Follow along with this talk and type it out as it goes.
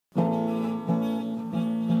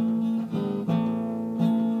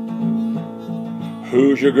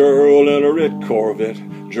Who's your girl in a red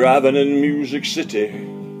Corvette, driving in Music City?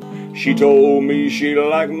 She told me she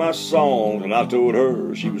liked my songs, and I told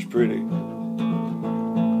her she was pretty.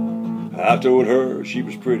 I told her she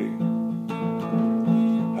was pretty.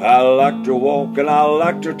 I liked her walk and I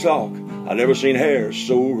liked her talk. I never seen hair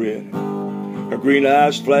so red. Her green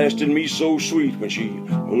eyes flashed at me so sweet when she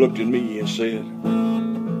looked at me and said,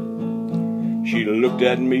 she looked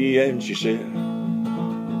at me and she said,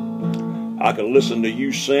 I can listen to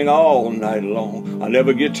you sing all night long. I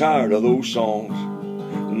never get tired of those songs.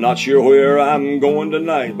 I'm not sure where I'm going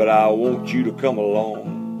tonight, but I want you to come along.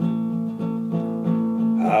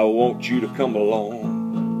 I want you to come along.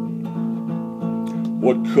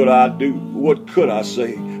 What could I do? What could I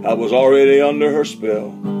say? I was already under her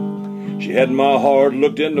spell. She had my heart,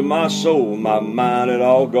 looked into my soul. My mind had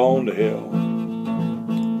all gone to hell.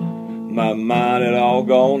 My mind had all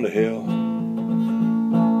gone to hell.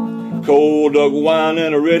 Cold dug wine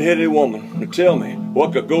and a red-headed woman. Now tell me,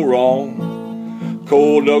 what could go wrong?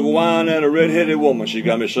 Cold dug wine and a red-headed woman. She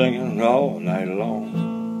got me singing all night long.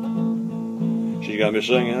 She got me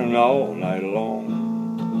singing all night long.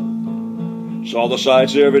 Saw the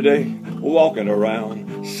sights every day, walking around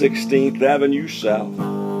 16th Avenue South.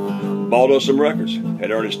 Bought us some records at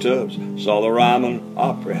Ernest Tubbs. Saw the Ryman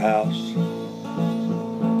Opry House,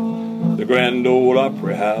 the Grand Ole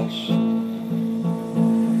Opry House.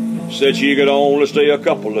 Said she could only stay a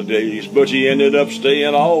couple of days, but she ended up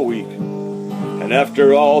staying all week. And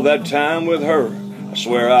after all that time with her, I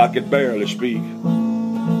swear I could barely speak.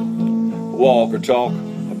 Walk or talk,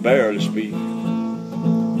 I barely speak.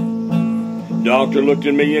 Doctor looked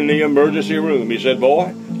at me in the emergency room. He said,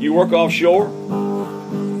 boy, you work offshore?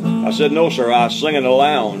 I said, no, sir, I sing in the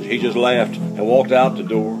lounge. He just laughed and walked out the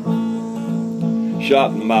door.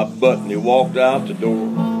 Shot in my butt and he walked out the door.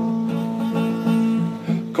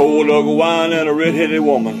 Cold dug wine and a red-headed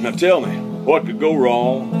woman. Now tell me, what could go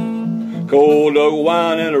wrong? Cold dug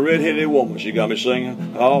wine and a red-headed woman. She got me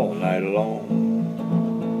singing all night long.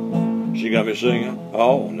 She got me singing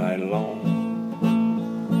all night long.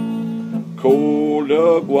 Cold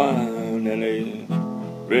dug wine and a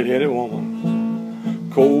red-headed woman.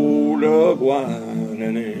 Cold dug wine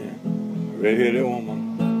and a red-headed woman.